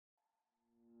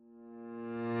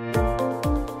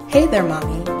Hey there,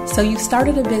 mommy. So you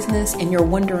started a business and you're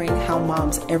wondering how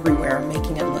moms everywhere are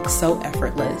making it look so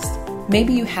effortless.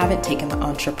 Maybe you haven't taken the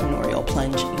entrepreneurial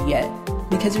plunge yet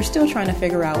because you're still trying to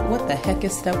figure out what the heck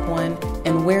is step one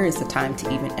and where is the time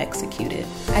to even execute it.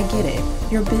 I get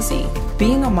it. You're busy.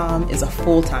 Being a mom is a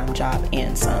full-time job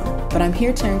and some, but I'm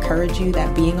here to encourage you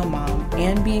that being a mom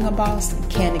and being a boss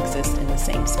can exist in the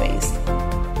same space.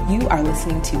 You are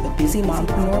listening to the Busy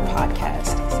Mompreneur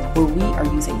podcast, where we are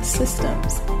using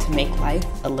systems to make life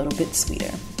a little bit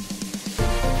sweeter.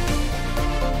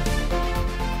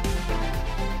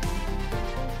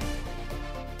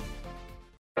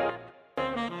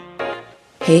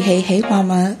 Hey,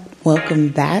 mama. Welcome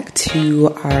back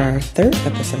to our third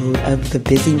episode of the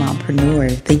Busy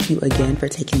Mompreneur. Thank you again for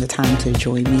taking the time to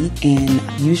join me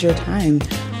and use your time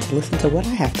to listen to what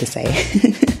I have to say.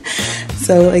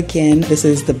 So again, this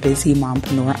is the Busy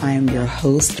Mompreneur. I am your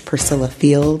host, Priscilla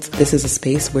Fields. This is a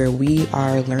space where we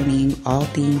are learning all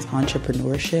things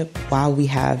entrepreneurship while we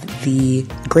have the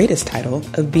greatest title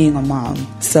of being a mom.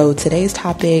 So today's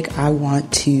topic, I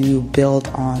want to build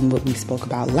on what we spoke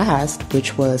about last,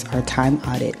 which was our time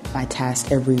audit. I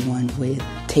tasked everyone with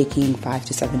taking 5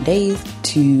 to 7 days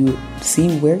to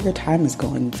see where your time is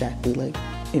going exactly, like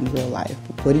in real life.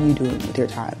 What are you doing with your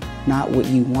time? Not what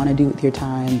you want to do with your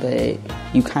time, but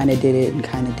you kind of did it and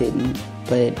kind of didn't.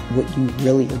 But what you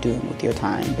really are doing with your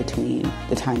time between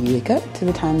the time you wake up to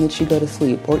the time that you go to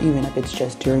sleep, or even if it's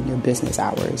just during your business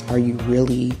hours, are you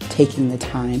really taking the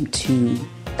time to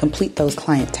complete those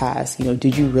client tasks?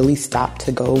 Did you really stop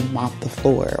to go mop the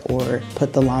floor or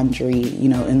put the laundry,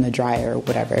 in the dryer or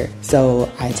whatever?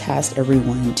 So I tasked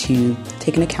everyone to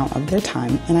take an account of their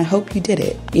time, and I hope you did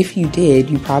it. If you did,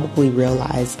 you probably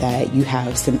realized that you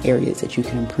have some areas that you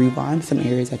can improve on, some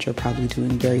areas that you're probably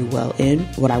doing very well in.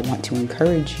 What I want to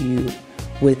encourage you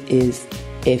with is,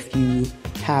 if you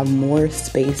have more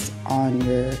space on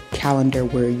your calendar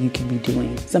where you can be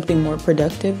doing something more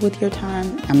productive with your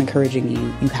time, I'm encouraging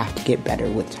you have to get better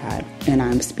with time. And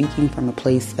I'm speaking from a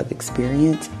place of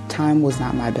experience. Time was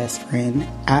not my best friend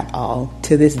at all.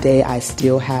 To this day, I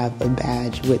still have a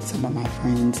badge with some of my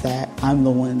friends that I'm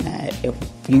the one that if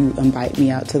you invite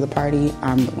me out to the party,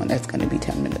 I'm the one that's going to be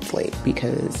 10 minutes late,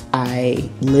 because I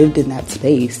lived in that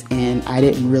space and I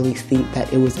didn't really think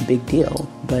that it was a big deal.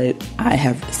 But I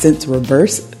have since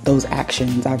reversed those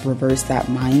actions. I've reversed that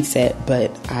mindset,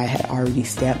 but I had already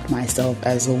stamped myself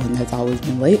as the one that's always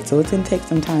been late. So it's going to take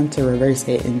some time to reverse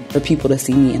it and for people to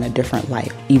see me in a different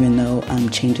light, even though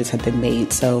changes have been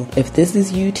made. So if this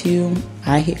is you too,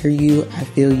 I hear you, I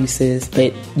feel you, sis,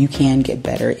 but you can get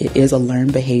better. It is a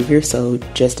learned behavior. So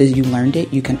just as you learned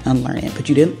it, you can unlearn it, but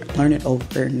you didn't learn it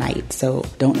overnight. So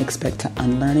don't expect to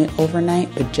unlearn it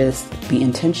overnight, but just be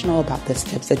intentional about the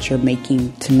steps that you're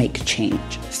making to make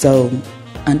change. So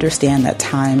understand that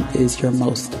time is your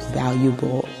most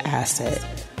valuable asset.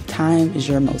 Time is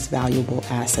your most valuable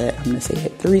asset. I'm going to say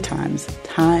it 3 times.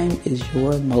 Time is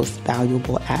your most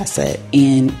valuable asset.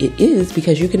 And it is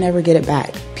because you can never get it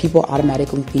back. People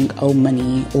automatically think,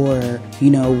 money or,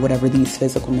 whatever these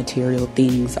physical material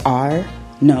things are.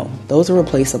 No, those are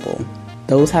replaceable.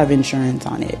 Those have insurance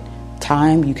on it.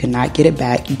 Time, you cannot get it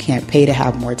back. You can't pay to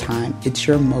have more time. It's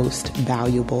your most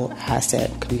valuable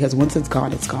asset, because once it's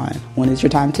gone, it's gone. When is your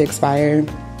time to expire?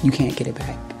 You can't get it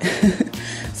back.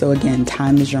 So again,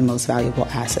 time is your most valuable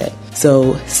asset.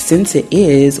 So since it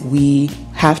is, we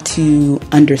have to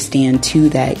understand too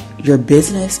that your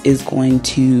business is going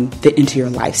to fit into your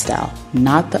lifestyle,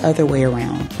 not the other way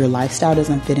around. Your lifestyle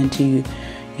doesn't fit into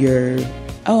your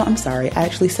I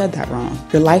actually said that wrong.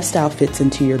 Your lifestyle fits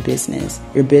into your business.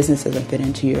 Your business doesn't fit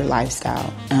into your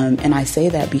lifestyle. And I say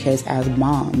that because as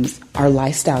moms, our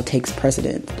lifestyle takes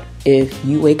precedence. If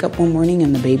you wake up one morning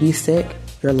and the baby's sick,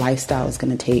 your lifestyle is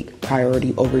going to take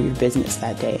priority over your business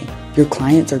that day. Your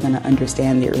clients are going to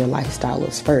understand that your lifestyle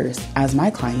is first. As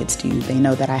my clients do, they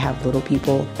know that I have little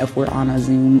people. If we're on a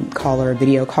Zoom call or a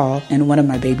video call and one of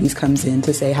my babies comes in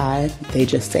to say hi, they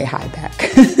just say hi back.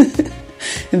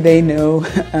 They know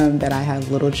that I have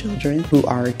little children who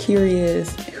are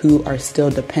curious, who are still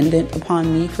dependent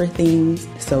upon me for things.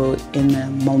 So in the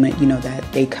moment,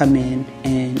 that they come in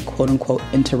and quote unquote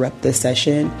interrupt the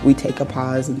session, we take a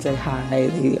pause and say hi.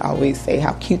 They always say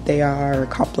how cute they are, or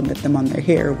compliment them on their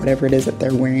hair, whatever it is that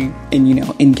they're wearing, and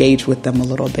engage with them a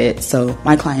little bit. So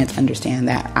my clients understand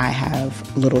that I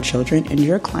have little children, and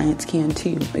your clients can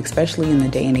too, especially in the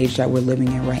day and age that we're living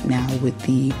in right now with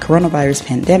the coronavirus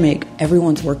pandemic.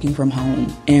 Everyone's everyone's working from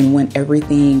home. And when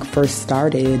everything first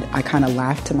started, I kind of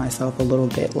laughed to myself a little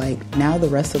bit, like, now the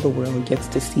rest of the world gets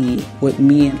to see what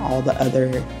me and all the other,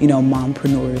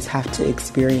 mompreneurs have to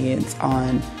experience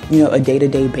on, a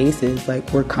day-to-day basis.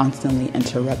 Like, we're constantly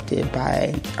interrupted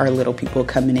by our little people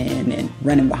coming in and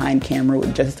running behind camera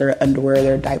with just their underwear,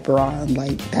 their diaper on.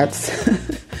 Like, that's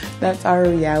that's our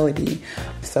reality.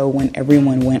 So when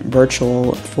everyone went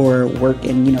virtual for work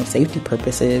and, safety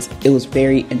purposes, it was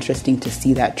very interesting to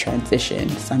see that transition.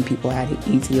 Some people had it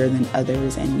easier than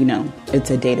others, and, it's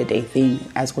a day-to-day thing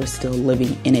as we're still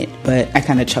living in it. But I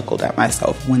kind of chuckled at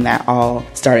myself when that all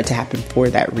started to happen for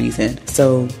that reason.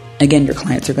 So again, your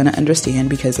clients are going to understand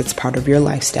because it's part of your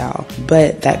lifestyle.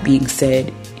 But that being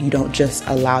said, you don't just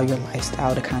allow your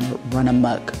lifestyle to kind of run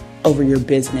amok over your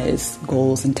business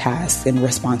goals and tasks and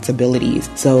responsibilities.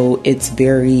 So it's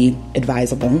very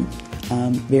advisable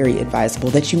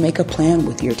that you make a plan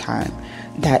with your time.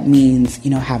 That means,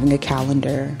 having a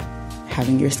calendar,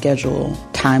 having your schedule,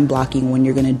 time blocking when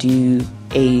you're going to do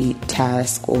a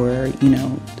task or,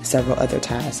 several other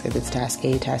tasks, if it's task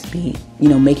A, task B,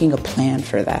 making a plan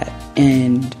for that.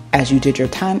 And as you did your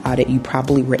time audit, you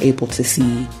probably were able to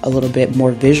see a little bit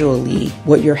more visually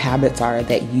what your habits are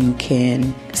that you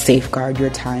can safeguard your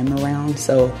time around.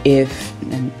 So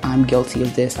and I'm guilty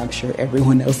of this, I'm sure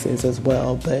everyone else is as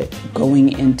well, but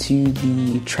going into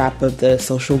the trap of the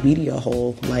social media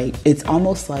hole, like, it's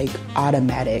almost like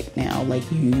automatic now. Like,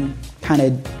 you kind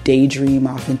of daydream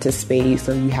off into space,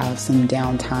 or you have some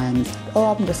downtimes.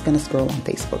 Oh, I'm just going to scroll on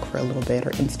Facebook for a little bit,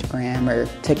 or Instagram or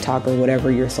TikTok, or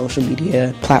whatever your social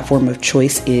media platform of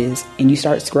choice is. And you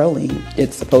start scrolling.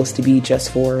 It's supposed to be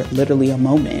just for literally a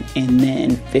moment. And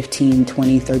then 15,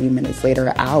 20, 30 minutes later,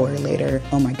 an hour later,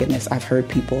 oh my goodness, I've heard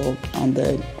people on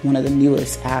one of the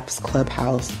newest apps,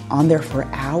 Clubhouse, on there for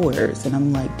hours. And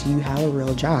I'm like, do you have a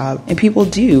real job? And people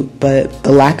do, but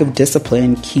the lack of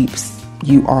discipline keeps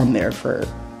you on there for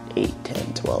 8,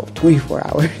 10, 12, 24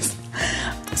 hours.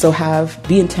 So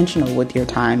be intentional with your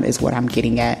time is what I'm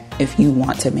getting at. If you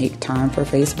want to make time for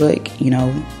Facebook,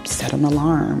 set an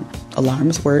alarm.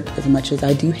 Alarms work. As much as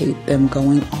I do hate them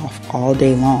going off all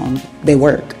day long, they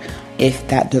work. If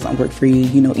that doesn't work for you,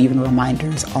 even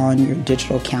reminders on your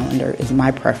digital calendar is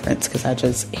my preference, because I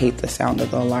just hate the sound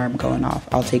of the alarm going off.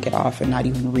 I'll take it off and not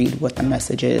even read what the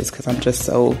message is, because I'm just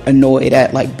so annoyed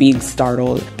at being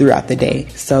startled throughout the day.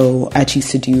 So I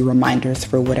choose to do reminders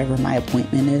for whatever my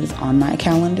appointment is on my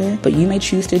calendar, but you may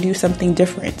choose to do something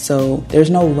different. So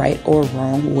there's no right or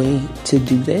wrong way to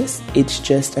do this. It's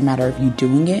just a matter of you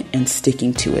doing it and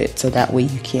sticking to it, so that way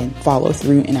you can follow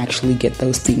through and actually get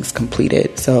those things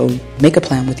completed. So make a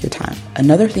plan with your time.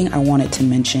 Another thing I wanted to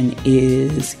mention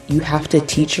is you have to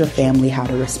teach your family how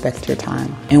to respect your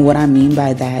time. And what I mean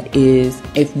by that is,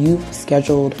 if you've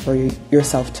scheduled for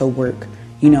yourself to work,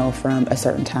 from a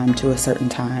certain time to a certain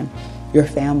time, your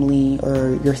family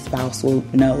or your spouse will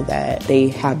know that they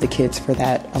have the kids for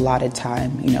that allotted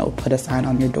time. Put a sign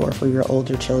on your door for your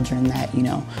older children that,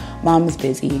 mom is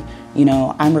busy.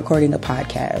 I'm recording a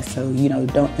podcast, so,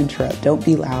 don't interrupt. Don't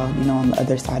be loud, on the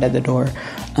other side of the door.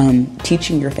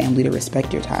 Teaching your family to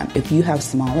respect your time. If you have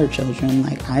smaller children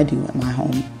like I do at my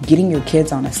home, getting your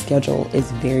kids on a schedule is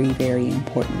very, very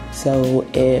important. So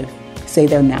if, say,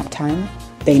 their nap time,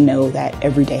 they know that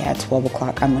every day at 12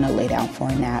 o'clock, I'm going to lay down for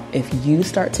a nap. If you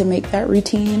start to make that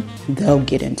routine, they'll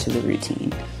get into the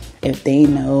routine. If they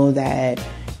know that,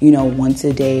 once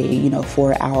a day,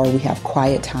 for an hour, we have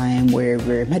quiet time where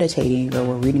we're meditating or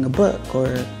we're reading a book or,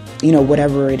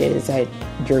 whatever it is that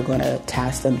you're going to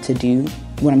task them to do.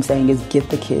 What I'm saying is get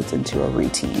the kids into a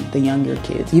routine, the younger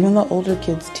kids, even the older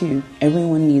kids too.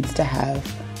 Everyone needs to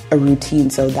have a routine,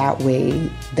 so that way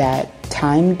that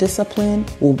time discipline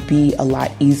will be a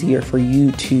lot easier for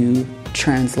you to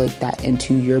translate that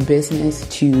into your business,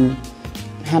 to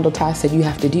handle tasks that you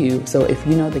have to do. So if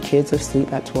the kids are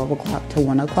asleep at 12 o'clock to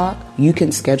 1 o'clock, you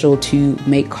can schedule to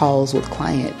make calls with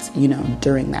clients,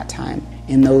 during that time.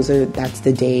 And that's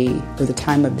the day or the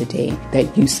time of the day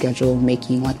that you schedule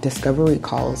making discovery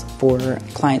calls for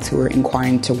clients who are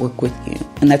inquiring to work with you.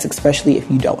 And that's especially if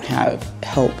you don't have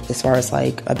help as far as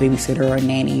a babysitter or a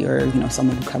nanny or,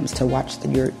 someone who comes to watch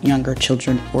your younger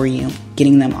children for you.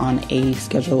 Getting them on a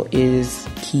schedule is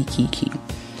key.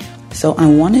 So I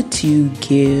wanted to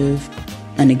give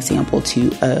an example too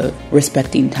of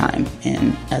respecting time.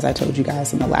 And as I told you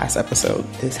guys in the last episode,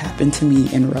 this happened to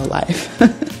me in real life.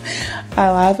 I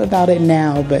laugh about it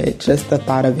now, but just the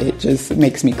thought of it just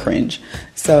makes me cringe.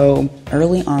 So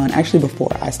early on, actually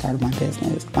before I started my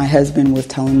business, my husband was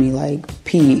telling me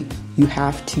P, You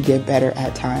have to get better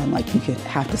at time. Like, you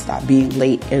have to stop being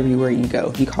late everywhere you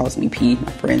go. He calls me P.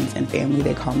 My friends and family,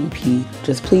 they call me P.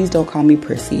 Just please don't call me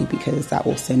Prissy, because that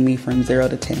will send me from 0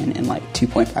 to 10 in like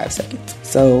 2.5 seconds.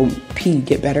 So P,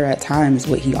 get better at time is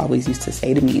what he always used to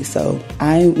say to me. So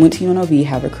I went to UNLV,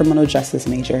 have a criminal justice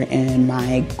major, and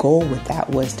my goal with that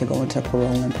was to go into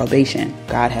parole and probation.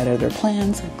 God had other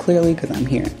plans, clearly, because I'm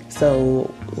here.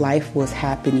 So life was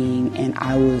happening, and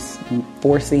I was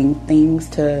forcing things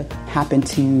to happen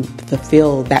to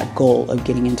fulfill that goal of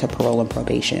getting into parole and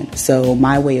probation. So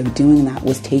my way of doing that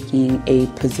was taking a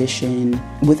position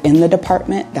within the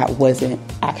department that wasn't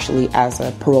actually as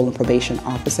a parole and probation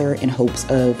officer in hopes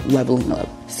of leveling up.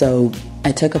 So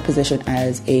I took a position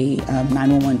as a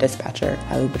 911 dispatcher,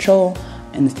 highway patrol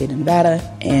in the state of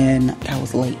Nevada, and I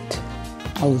was late.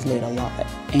 I was late a lot.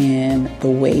 And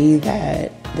the way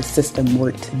that the system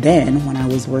worked then when I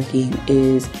was working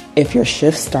is if your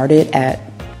shift started at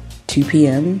 2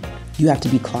 p.m., you have to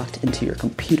be clocked into your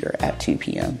computer at 2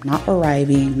 p.m. Not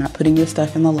arriving, not putting your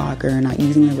stuff in the locker, not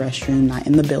using the restroom, not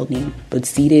in the building, but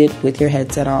seated with your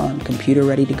headset on, computer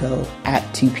ready to go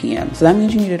at 2 p.m. So that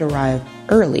means you needed to arrive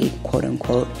early, quote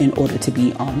unquote, in order to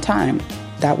be on time.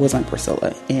 That wasn't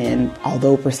Priscilla. And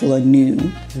although Priscilla knew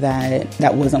that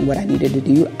that wasn't what I needed to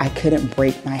do, I couldn't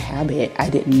break my habit. I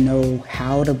didn't know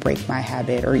how to break my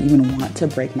habit or even want to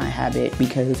break my habit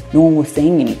because no one was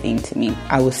saying anything to me.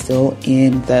 I was still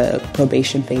in the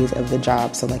probation phase of the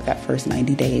job. So like that first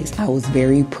 90 days, I was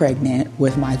very pregnant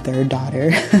with my third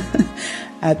daughter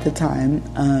at the time.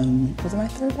 Was it my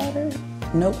third daughter?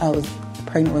 Nope, I was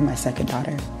pregnant with my second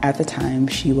daughter. At the time,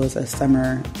 she was a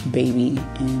summer baby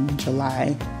in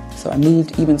July. So I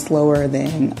moved even slower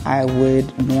than I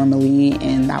would normally,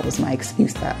 and that was my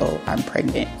excuse that, oh, I'm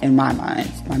pregnant in my mind.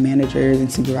 My managers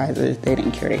and supervisors, they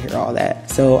didn't care to hear all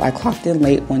that. So I clocked in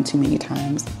late one too many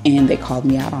times, and they called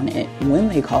me out on it. When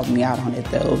they called me out on it,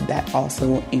 though, that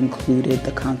also included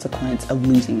the consequence of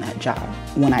losing that job.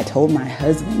 When I told my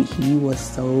husband, he was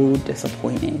so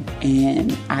disappointed,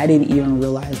 and I didn't even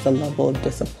realize the level of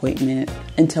disappointment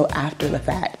until after the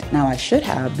fact. Now, I should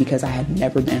have, because I had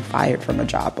never been fired from a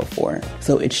job before.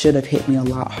 So it should have hit me a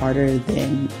lot harder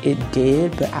than it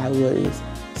did, but I was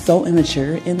so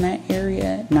immature in that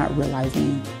area, not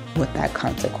realizing what that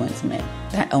consequence meant.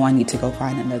 That, oh, I need to go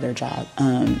find another job.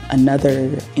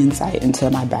 Another insight into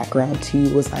my background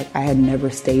too was like I had never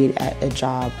stayed at a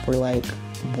job for like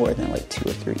more than like 2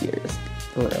 or 3 years,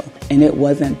 for real. And it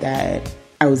wasn't that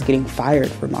I was getting fired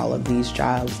from all of these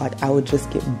jobs. Like I would just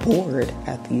get bored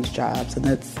at these jobs, and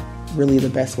that's really the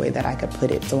best way that I could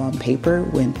put it. So on paper,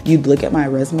 when you'd look at my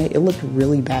resume, it looked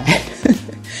really bad.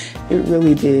 It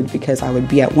really did, because I would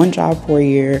be at one job for a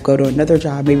year, go to another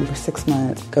job maybe for 6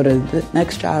 months, go to the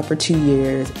next job for 2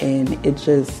 years, and it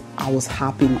just, I was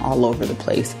hopping all over the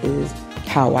place is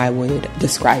how I would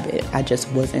describe it. I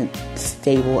just wasn't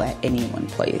stable at any one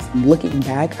place. Looking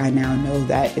back, I now know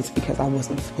that it's because I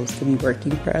wasn't supposed to be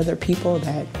working for other people,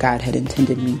 that God had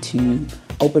intended me to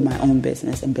open my own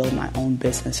business and build my own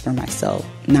business for myself.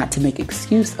 Not to make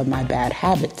excuse of my bad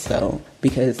habits though,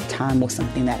 because time was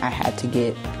something that I had to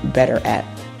get better at.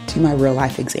 To my real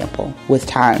life example with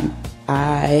time,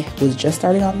 I was just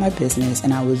starting out my business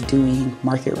and I was doing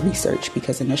market research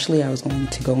because initially I was going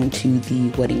to go into the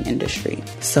wedding industry.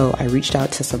 So I reached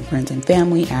out to some friends and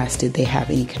family, asked did they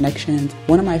have any connections.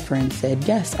 One of my friends said,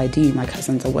 yes, I do. My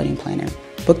cousin's a wedding planner.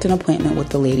 Booked an appointment with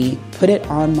the lady, put it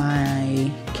on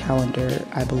my calendar,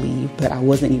 I believe, but I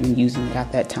wasn't even using it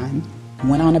at that time.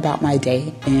 Went on about my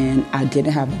day, and I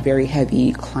didn't have a very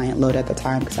heavy client load at the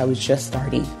time because I was just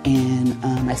starting, and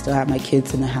I still had my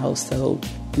kids in the house, so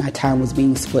my time was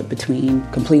being split between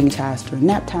completing tasks during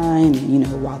nap time,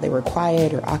 and, while they were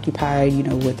quiet or occupied,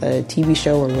 with a TV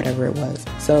show or whatever it was.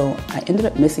 So I ended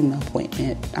up missing the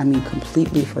appointment.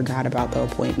 Completely forgot about the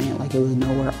appointment. Like, it was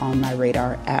nowhere on my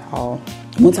radar at all.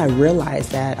 Once I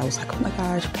realized that, I was like, oh my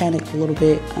gosh, panicked a little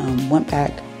bit, went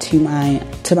back to my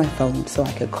phone so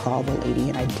I could call the lady,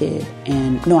 and I did.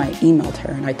 And I emailed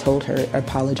her and I told her,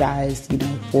 apologized,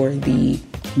 for the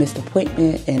missed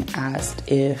appointment, and asked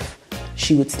if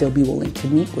she would still be willing to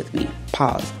meet with me.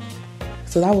 Pause.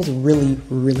 So that was really,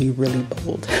 really, really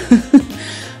bold.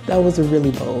 That was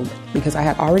really bold because I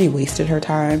had already wasted her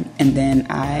time, and then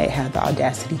I had the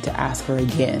audacity to ask her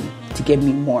again to give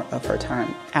me more of her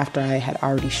time after I had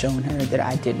already shown her that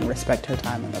I didn't respect her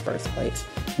time in the first place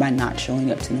by not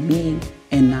showing up to the meeting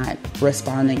and not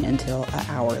responding until an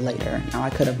hour later. Now,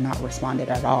 I could have not responded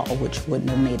at all, which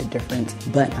wouldn't have made a difference,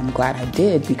 but I'm glad I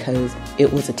did because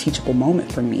it was a teachable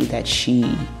moment for me that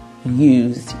she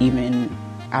used even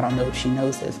I don't know if she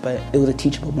knows this, but it was a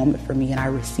teachable moment for me, and I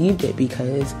received it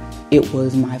because it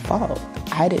was my fault.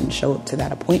 I didn't show up to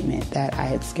that appointment that I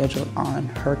had scheduled on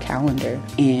her calendar,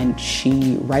 and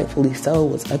she, rightfully so,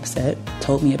 was upset,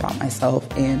 told me about myself,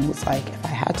 and was like, if I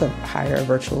had to hire a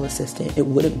virtual assistant, it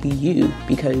wouldn't be you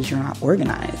because you're not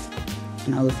organized.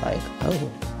 And I was like,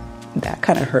 oh, that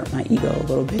kind of hurt my ego a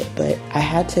little bit, but I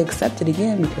had to accept it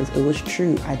again because it was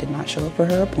true. I did not show up for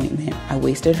her appointment. I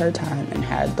wasted her time and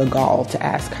had the gall to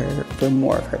ask her for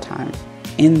more of her time.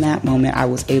 In that moment, I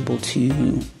was able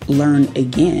to learn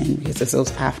again, because this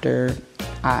was after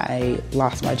I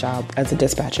lost my job as a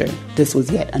dispatcher. This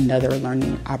was yet another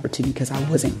learning opportunity because I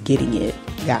wasn't getting it,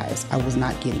 guys. I was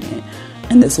not getting it.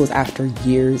 And this was after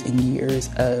years and years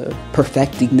of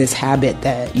perfecting this habit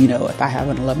that, if I have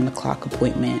an 11 o'clock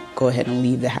appointment, go ahead and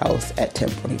leave the house at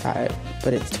 10:45,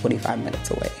 but it's 25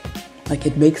 minutes away. Like,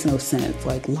 it makes no sense,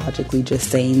 like, logically just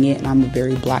saying it. And I'm a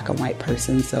very black and white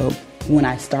person. So when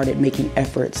I started making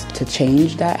efforts to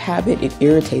change that habit, it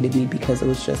irritated me because it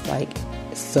was just like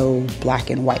so black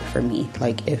and white for me.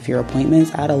 Like, if your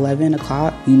appointment's at 11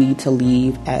 o'clock, you need to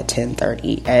leave at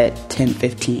 10:30, at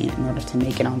 10:15 in order to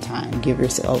make it on time. Give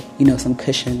yourself, some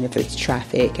cushion if it's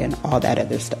traffic and all that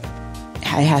other stuff.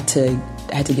 I had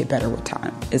to get better with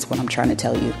time, is what I'm trying to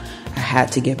tell you. I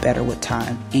had to get better with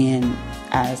time. And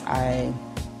as I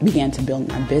began to build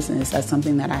my business, that's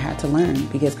something that I had to learn,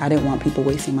 because I didn't want people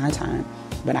wasting my time,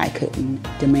 but I couldn't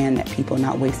demand that people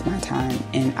not waste my time,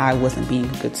 and I wasn't being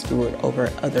a good steward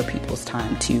over other people's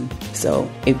time too. So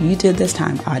if you did this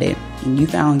time audit and you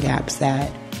found gaps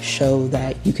that show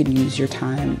that you can use your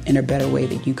time in a better way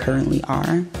than you currently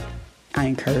are, I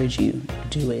encourage you,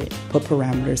 do it. Put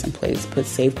parameters in place, put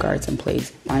safeguards in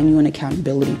place, find you an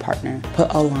accountability partner,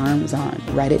 put alarms on,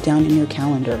 write it down in your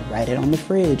calendar, write it on the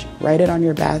fridge, write it on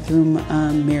your bathroom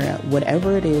mirror,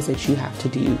 whatever it is that you have to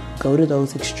do, go to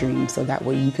those extremes so that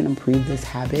way you can improve this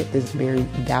habit, this very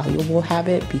valuable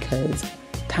habit, because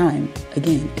time,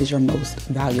 again, is your most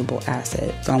valuable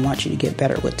asset. So I want you to get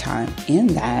better with time. In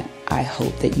that, I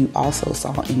hope that you also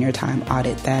saw in your time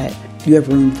audit that you have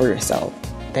room for yourself,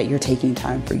 that you're taking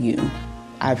time for you.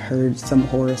 I've heard some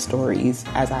horror stories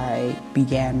as I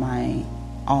began my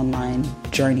online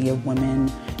journey of women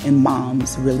and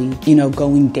moms really,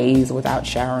 going days without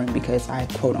showering because I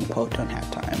quote unquote don't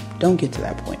have time. Don't get to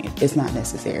that point. It's not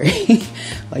necessary.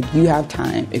 Like, you have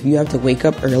time. If you have to wake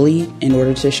up early in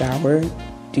order to shower,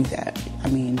 do that. I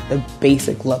mean, the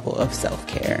basic level of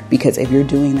self-care. Because if you're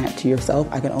doing that to yourself,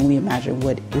 I can only imagine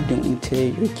what you're doing to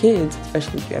your kids,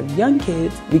 especially if you have young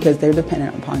kids, because they're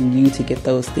dependent upon you to get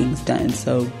those things done.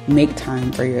 So make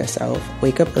time for yourself.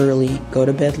 Wake up early, go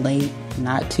to bed late.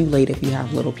 Not too late if you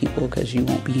have little people, because you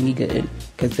won't be any good,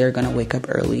 because they're going to wake up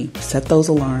early. Set those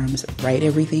alarms, write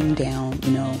everything down,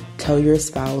 tell your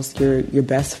spouse, your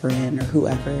best friend or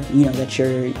whoever, that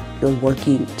you're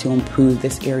working to improve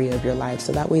this area of your life.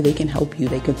 So that way they can help you,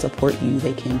 they can support you,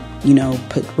 they can,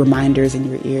 put reminders in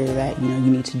your ear that, you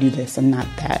need to do this and not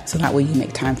that. So that way you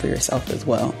make time for yourself as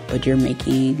well. But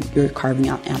you're carving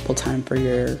out ample time for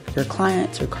your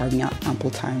clients, you're carving out ample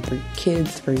time for your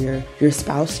kids, for your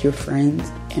spouse, your friends.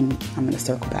 And I'm going to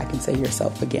circle back and say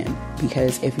yourself again,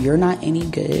 because if you're not any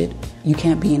good, you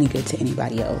can't be any good to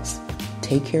anybody else.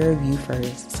 Take care of you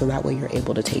first, so that way you're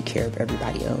able to take care of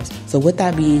everybody else. So with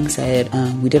that being said,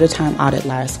 we did a time audit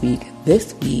last week.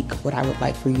 This week, what I would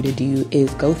like for you to do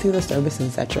is go through the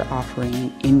services that you're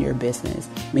offering in your business.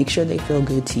 Make sure they feel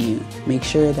good to you. Make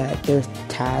sure that there's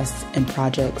tasks and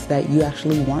projects that you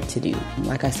actually want to do.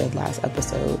 Like I said last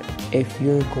episode, if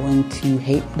you're going to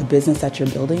hate the business that you're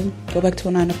building, go back to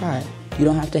a 9-to-5. You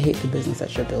don't have to hate the business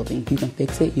that you're building. You can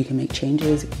fix it. You can make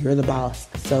changes. You're the boss.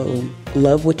 So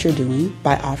love what you're doing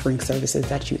by offering services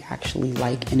that you actually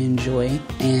like and enjoy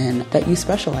and that you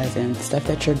specialize in, stuff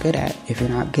that you're good at. If you're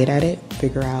not good at it,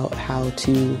 figure out how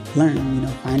to learn,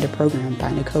 find a program,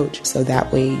 find a coach, so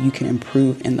that way you can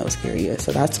improve in those areas.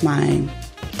 So that's my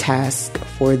task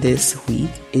for this week,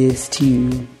 is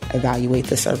to evaluate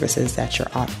the services that you're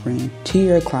offering to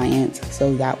your clients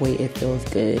so that way it feels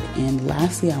good. And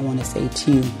lastly, I want to say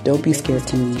too, don't be scared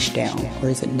to niche down. Or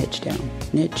is it niche down?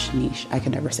 Niche. I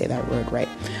can never say that word right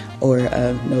or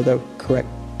know the correct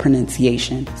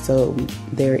pronunciation. So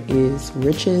there is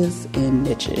riches in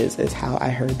niches, is how I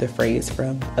heard the phrase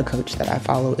from a coach that I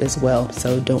follow as well.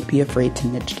 So don't be afraid to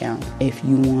niche down. If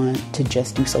you want to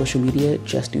just do social media,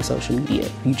 just do social media.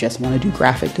 If you just want to do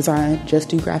graphic design, just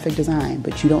do graphic design.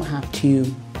 But you don't have to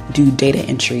do data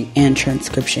entry and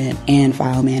transcription and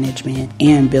file management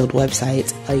and build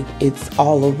websites. Like, it's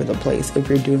all over the place. If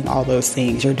you're doing all those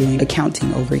things, you're doing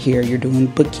accounting over here, you're doing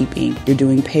bookkeeping, you're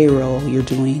doing payroll, you're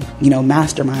doing,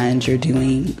 masterminds, you're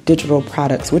doing digital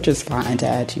products, which is fine to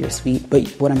add to your suite. But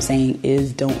what I'm saying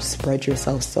is, don't spread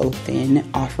yourself so thin,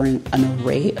 offering an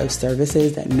array of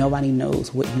services that nobody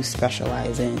knows what you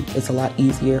specialize in. It's a lot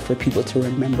easier for people to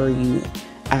remember you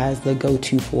as the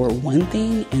go-to for one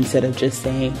thing instead of just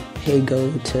saying, hey,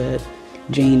 go to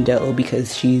Jane Doe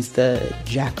because she's the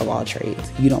jack of all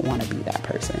trades. You don't want to be that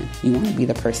person. You want to be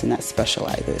the person that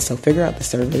specializes. So figure out the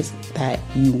service that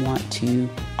you want to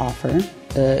offer,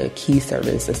 a key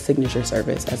service, a signature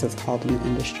service as it's called in the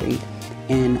industry,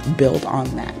 and build on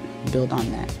that. And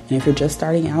if you're just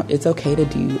starting out, it's okay to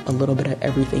do a little bit of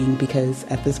everything, because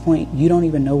at this point, you don't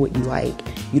even know what you like.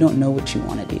 You don't know what you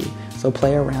want to do. So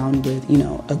play around with,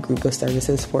 a group of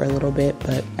services for a little bit,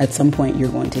 but at some point you're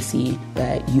going to see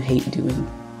that you hate doing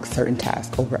certain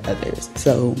tasks over others.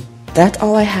 So that's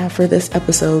all I have for this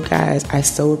episode, guys. I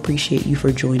so appreciate you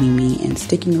for joining me and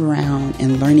sticking around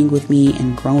and learning with me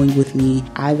and growing with me.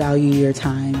 I value your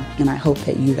time, and I hope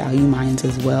that you value mine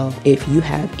as well. If you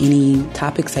have any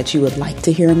topics that you would like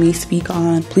to hear me speak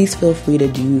on, please feel free to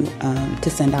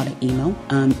send out an email,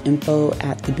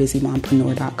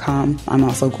 info@thebusymompreneur.com. I'm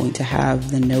also going to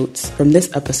have the notes from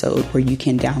this episode where you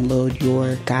can download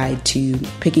your guide to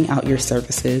picking out your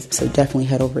services. So definitely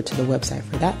head over to the website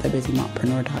for that,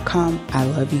 thebusymompreneur.com. I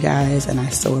love you guys, and I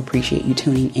so appreciate you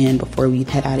tuning in. Before we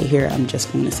head out of here, I'm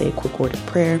just going to say a quick word of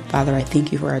prayer. Father, I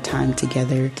thank you for our time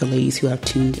together, the ladies who have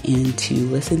tuned in to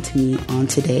listen to me on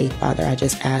today. Father, I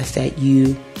just ask that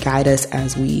you guide us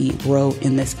as we grow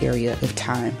in this area of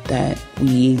time, that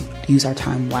we use our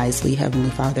time wisely, Heavenly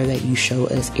Father, that you show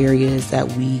us areas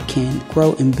that we can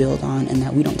grow and build on, and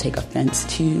that we don't take offense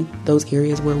to those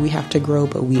areas where we have to grow,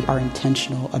 but we are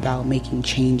intentional about making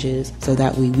changes so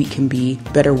that we can be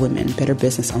better women, better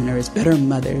business owners, better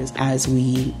mothers as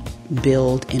we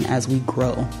build and as we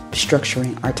grow,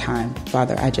 structuring our time.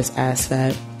 Father, I just ask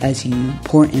that as you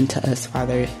pour into us,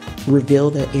 Father, reveal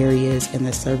the areas and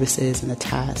the services and the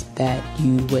tasks that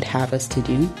you would have us to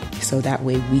do, so that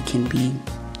way we can be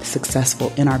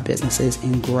successful in our businesses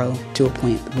and grow to a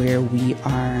point where we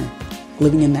are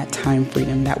living in that time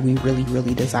freedom that we really,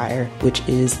 really desire, which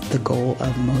is the goal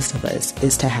of most of us,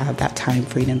 is to have that time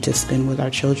freedom to spend with our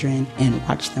children and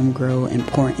watch them grow and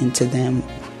pour into them,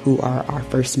 who are our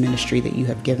first ministry that you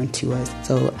have given to us.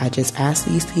 So I just ask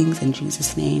these things in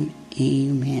Jesus' name.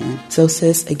 Amen. So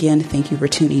sis, again, thank you for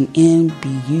tuning in.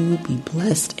 Be you, be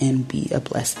blessed, and be a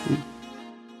blessing.